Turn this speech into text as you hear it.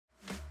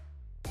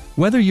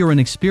Whether you're an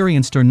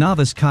experienced or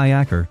novice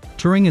kayaker,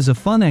 touring is a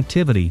fun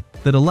activity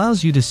that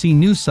allows you to see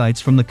new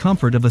sights from the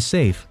comfort of a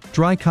safe,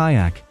 dry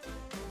kayak.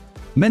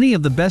 Many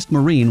of the best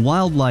marine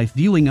wildlife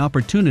viewing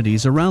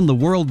opportunities around the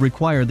world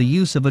require the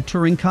use of a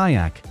touring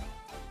kayak.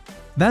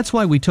 That's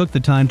why we took the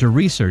time to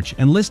research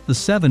and list the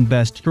 7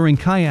 best touring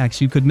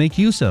kayaks you could make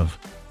use of.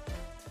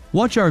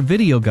 Watch our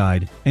video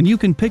guide, and you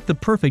can pick the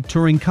perfect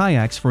touring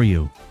kayaks for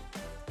you.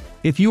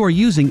 If you are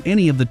using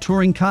any of the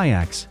touring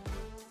kayaks,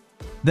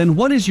 then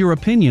what is your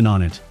opinion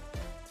on it?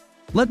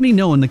 Let me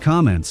know in the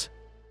comments.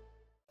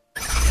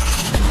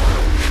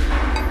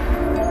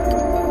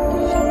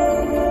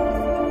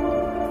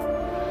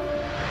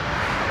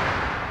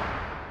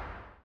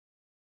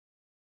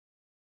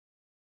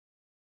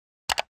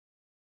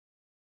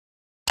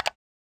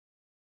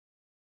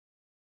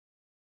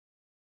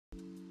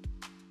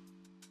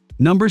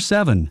 Number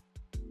 7.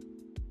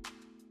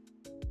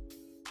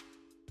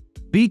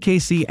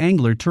 BKC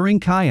Angler Touring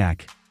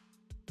Kayak.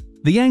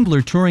 The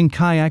Angler Touring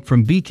Kayak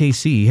from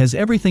BKC has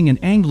everything an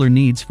angler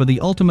needs for the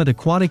ultimate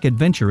aquatic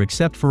adventure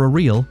except for a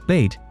reel,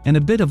 bait, and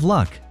a bit of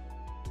luck.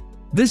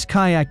 This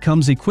kayak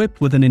comes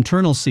equipped with an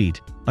internal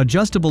seat,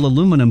 adjustable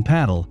aluminum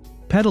paddle,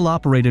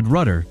 pedal-operated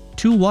rudder,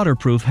 2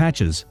 waterproof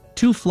hatches,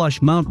 2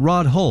 flush mount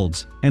rod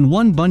holds, and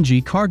 1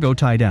 bungee cargo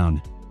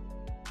tie-down.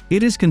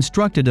 It is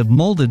constructed of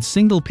molded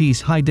single-piece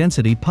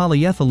high-density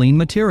polyethylene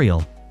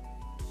material.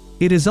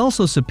 It is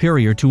also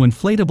superior to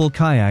inflatable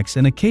kayaks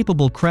and a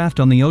capable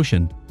craft on the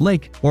ocean,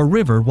 lake, or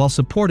river while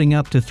supporting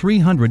up to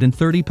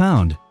 330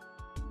 pounds.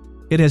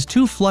 It has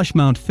 2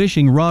 flush-mount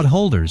fishing rod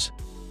holders.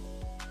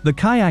 The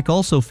kayak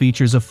also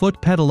features a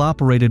foot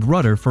pedal-operated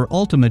rudder for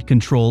ultimate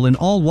control in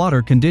all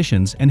water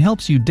conditions and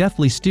helps you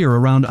deftly steer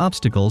around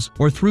obstacles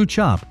or through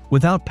chop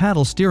without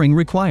paddle steering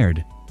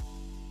required.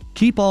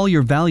 Keep all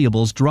your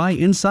valuables dry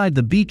inside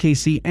the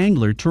BKC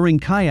Angler Touring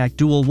Kayak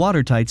dual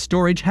watertight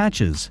storage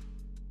hatches.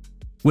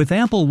 With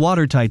ample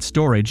watertight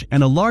storage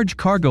and a large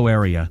cargo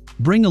area,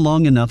 bring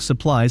along enough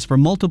supplies for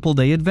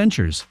multiple-day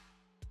adventures.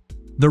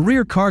 The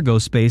rear cargo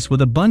space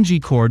with a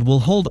bungee cord will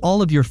hold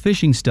all of your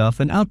fishing stuff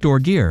and outdoor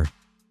gear.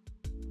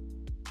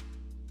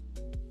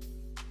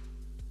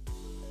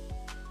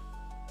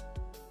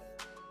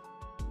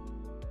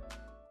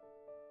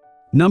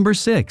 Number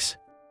 6.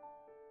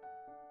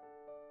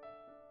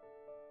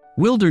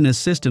 Wilderness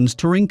Systems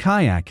Touring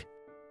Kayak.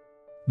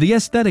 The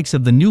aesthetics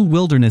of the new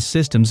Wilderness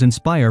Systems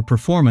inspire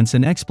performance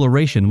and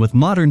exploration with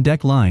modern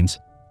deck lines,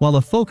 while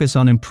a focus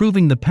on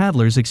improving the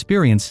paddler's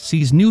experience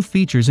sees new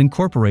features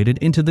incorporated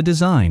into the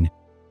design.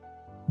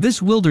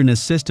 This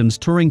Wilderness Systems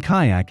Touring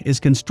Kayak is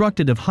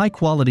constructed of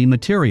high-quality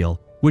material,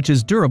 which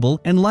is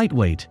durable and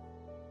lightweight.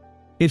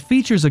 It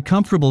features a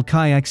comfortable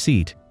kayak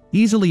seat,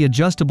 easily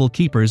adjustable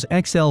keepers.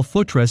 XL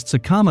footrests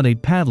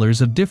accommodate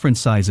paddlers of different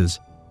sizes.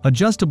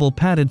 Adjustable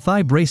padded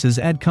thigh braces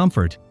add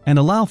comfort and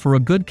allow for a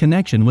good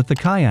connection with the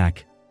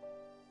kayak.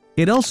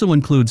 It also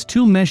includes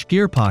 2 mesh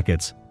gear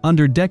pockets,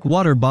 under-deck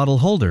water bottle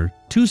holder,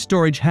 2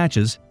 storage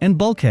hatches, and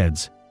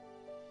bulkheads.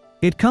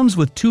 It comes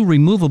with 2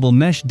 removable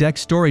mesh deck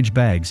storage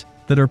bags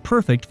that are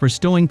perfect for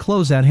stowing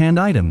close-at-hand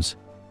items.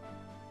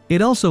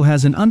 It also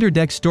has an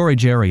under-deck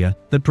storage area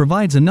that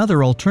provides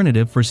another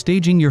alternative for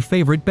staging your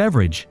favorite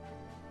beverage.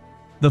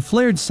 The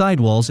flared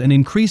sidewalls and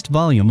increased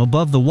volume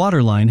above the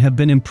waterline have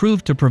been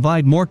improved to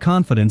provide more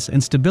confidence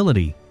and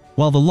stability,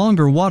 while the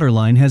longer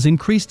waterline has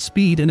increased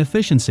speed and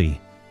efficiency.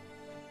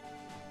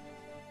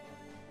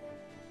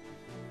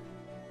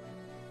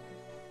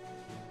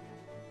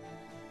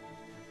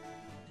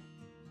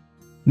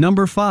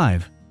 Number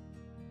 5.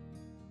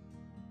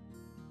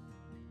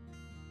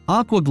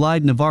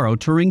 Aquaglide Navarro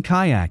Touring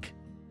Kayak.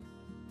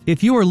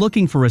 If you are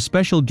looking for a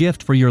special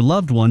gift for your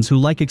loved ones who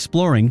like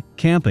exploring,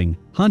 camping,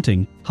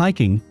 hunting,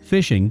 hiking,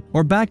 fishing,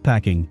 or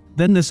backpacking,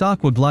 then this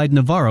Aquaglide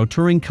Navarro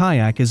Touring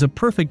Kayak is a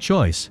perfect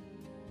choice.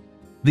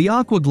 The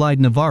Aquaglide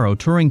Navarro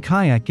Touring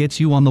Kayak gets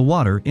you on the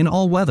water in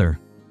all weather.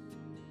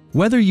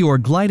 Whether you are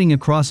gliding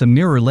across a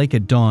mirror lake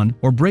at dawn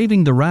or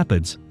braving the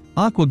rapids,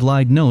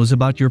 Aquaglide knows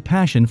about your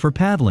passion for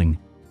paddling.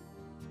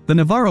 The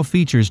Navarro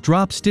features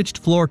drop-stitched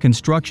floor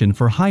construction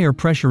for higher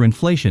pressure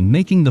inflation,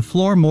 making the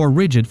floor more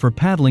rigid for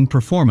paddling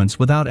performance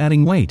without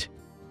adding weight.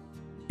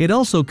 It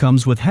also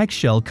comes with hex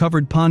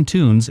shell-covered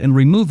pontoons and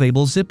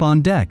removable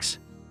zip-on decks.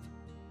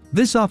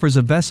 This offers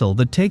a vessel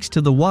that takes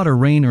to the water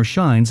rain or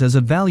shines as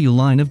a value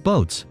line of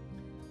boats.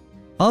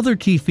 Other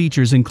key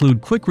features include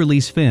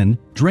quick-release fin,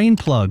 drain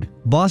plug,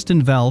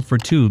 Boston valve for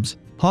tubes,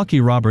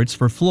 Hockey Roberts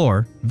for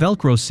floor,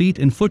 Velcro seat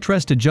and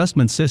footrest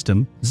adjustment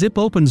system, zip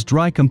opens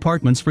dry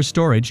compartments for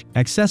storage,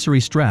 accessory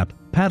strap,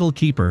 paddle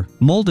keeper,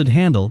 molded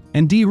handle,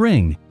 and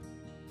D-ring.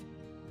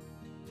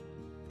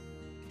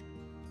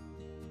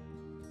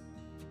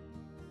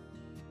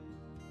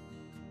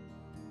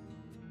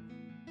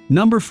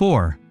 Number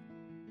 4.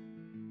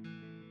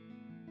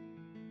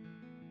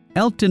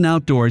 Elkton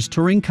Outdoors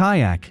Touring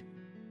Kayak.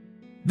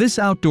 This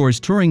outdoors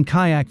touring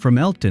kayak from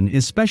Elkton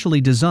is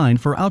specially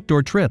designed for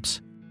outdoor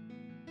trips.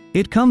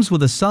 It comes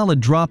with a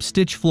solid drop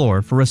stitch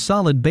floor for a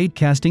solid bait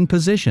casting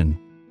position.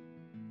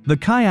 The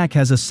kayak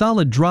has a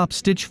solid drop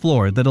stitch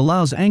floor that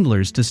allows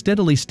anglers to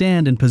steadily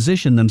stand and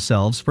position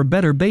themselves for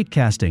better bait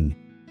casting.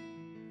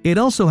 It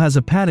also has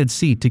a padded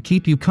seat to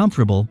keep you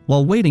comfortable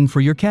while waiting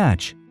for your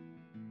catch.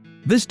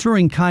 This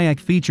touring kayak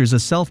features a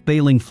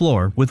self-bailing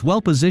floor with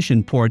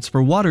well-positioned ports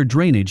for water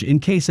drainage in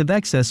case of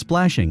excess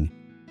splashing.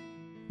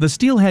 The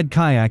steelhead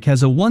kayak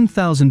has a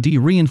 1000D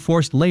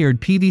reinforced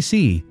layered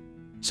PVC,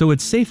 so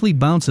it safely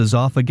bounces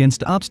off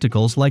against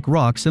obstacles like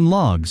rocks and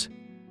logs.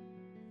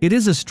 It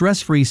is a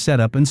stress-free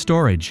setup and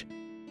storage.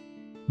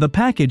 The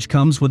package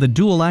comes with a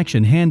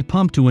dual-action hand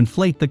pump to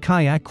inflate the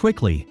kayak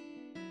quickly.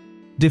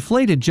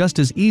 Deflate it just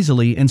as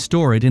easily and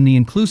store it in the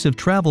inclusive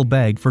travel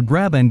bag for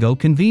grab-and-go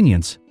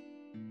convenience.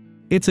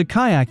 It's a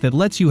kayak that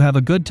lets you have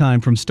a good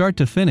time from start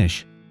to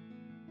finish.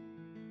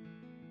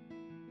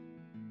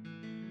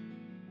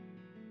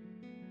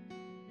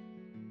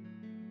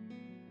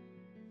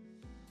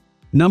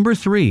 Number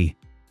 3.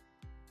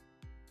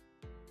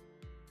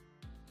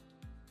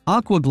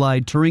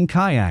 Aquaglide Touring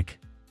Kayak.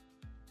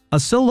 A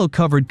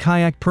solo-covered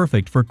kayak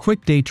perfect for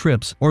quick day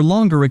trips or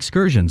longer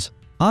excursions,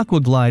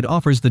 Aquaglide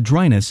offers the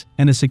dryness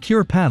and a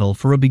secure paddle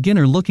for a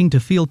beginner looking to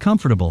feel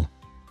comfortable.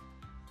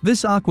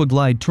 This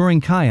Aquaglide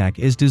touring kayak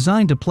is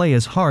designed to play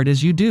as hard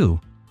as you do.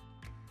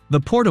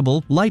 The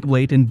portable,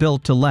 lightweight and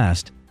built to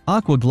last,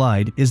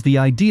 Aquaglide is the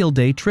ideal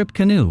day trip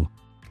canoe.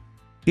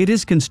 It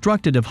is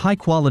constructed of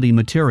high-quality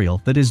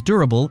material that is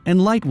durable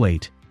and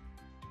lightweight.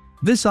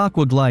 This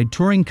Aquaglide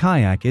touring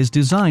kayak is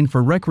designed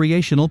for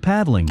recreational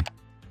paddling.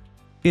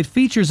 It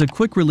features a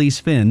quick-release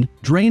fin,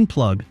 drain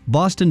plug,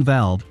 Boston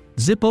valve,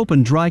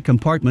 zip-open dry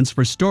compartments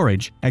for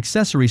storage,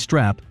 accessory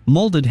strap,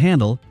 molded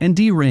handle, and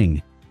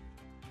D-ring.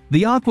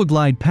 The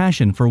Aquaglide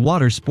passion for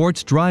water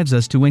sports drives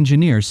us to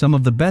engineer some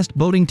of the best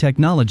boating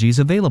technologies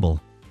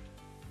available.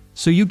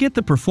 So you get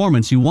the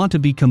performance you want to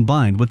be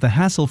combined with the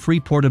hassle-free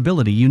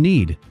portability you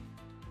need.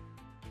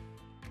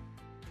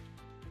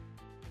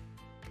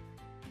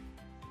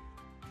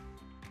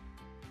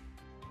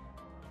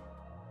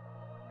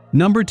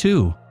 Number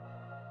 2.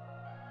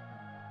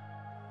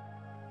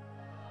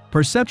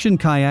 Perception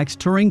Kayaks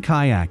Touring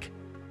Kayak.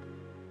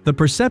 The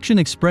Perception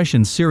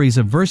Expression series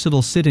of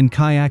versatile sit-in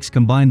kayaks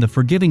combine the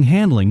forgiving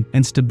handling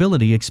and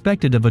stability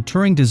expected of a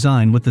touring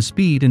design with the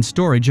speed and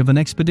storage of an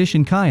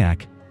expedition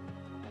kayak.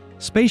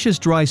 Spacious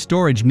dry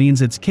storage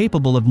means it's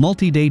capable of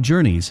multi-day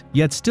journeys,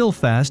 yet still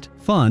fast,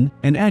 fun,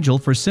 and agile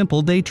for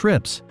simple day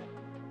trips.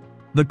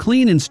 The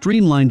clean and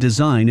streamlined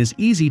design is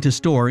easy to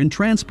store and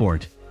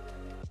transport.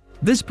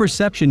 This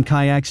Perception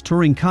Kayaks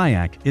Touring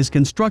Kayak is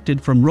constructed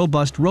from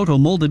robust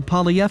roto-molded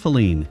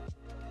polyethylene.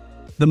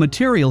 The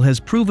material has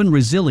proven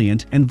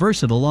resilient and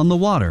versatile on the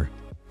water.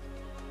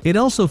 It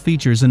also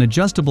features an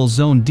adjustable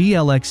zone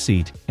DLX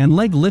seat and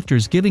leg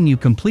lifters, giving you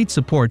complete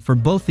support for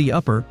both the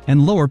upper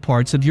and lower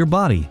parts of your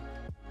body.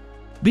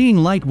 Being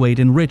lightweight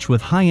and rich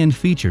with high-end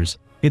features,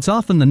 it's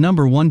often the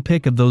 #1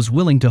 pick of those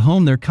willing to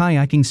hone their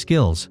kayaking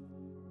skills.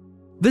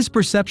 This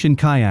Perception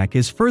kayak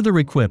is further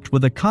equipped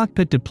with a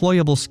cockpit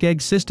deployable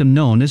skeg system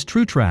known as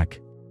TrueTrack,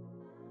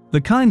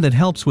 the kind that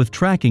helps with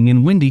tracking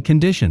in windy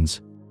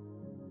conditions.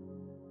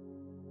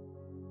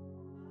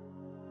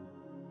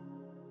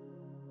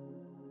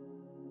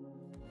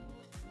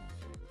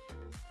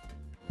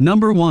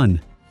 Number 1.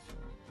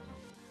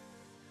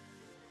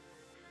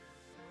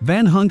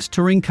 Van Hunks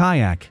Touring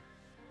Kayak.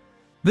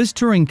 This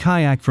touring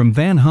kayak from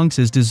Van Hunks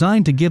is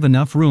designed to give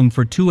enough room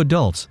for 2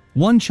 adults,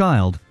 1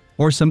 child,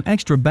 or some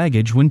extra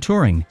baggage when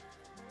touring.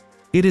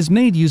 It is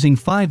made using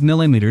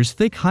 5mm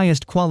thick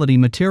highest quality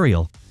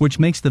material, which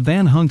makes the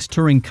Van Hunks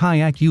touring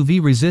kayak UV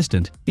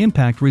resistant,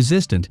 impact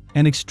resistant,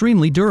 and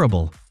extremely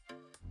durable.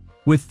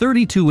 With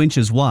 32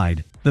 inches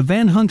wide, the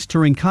Van Hunks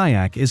touring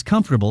kayak is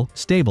comfortable,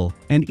 stable,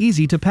 and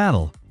easy to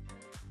paddle.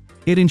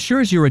 It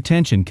ensures your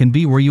attention can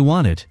be where you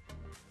want it.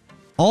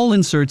 All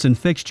inserts and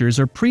fixtures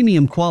are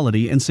premium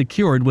quality and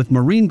secured with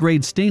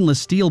marine-grade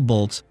stainless steel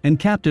bolts and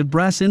captive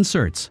brass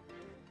inserts.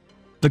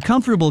 The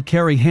comfortable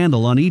carry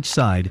handle on each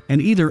side and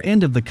either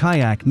end of the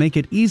kayak make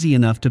it easy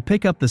enough to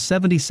pick up the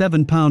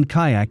 77-pound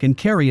kayak and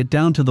carry it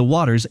down to the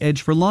water's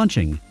edge for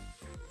launching.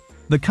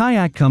 The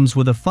kayak comes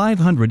with a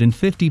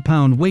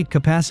 550-pound weight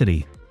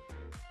capacity.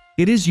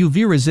 It is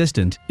UV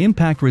resistant,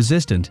 impact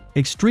resistant,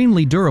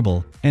 extremely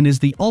durable, and is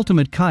the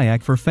ultimate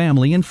kayak for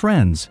family and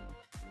friends.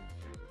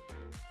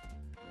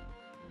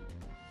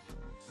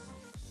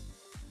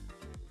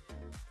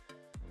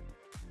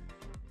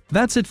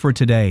 That's it for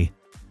today.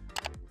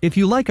 If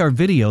you like our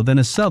video, then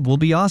a sub will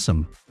be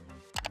awesome.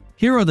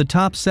 Here are the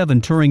top 7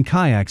 touring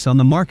kayaks on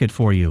the market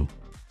for you.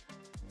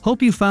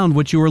 Hope you found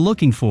what you were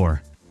looking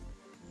for.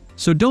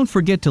 So don't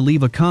forget to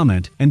leave a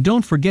comment and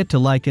don't forget to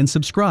like and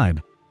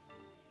subscribe.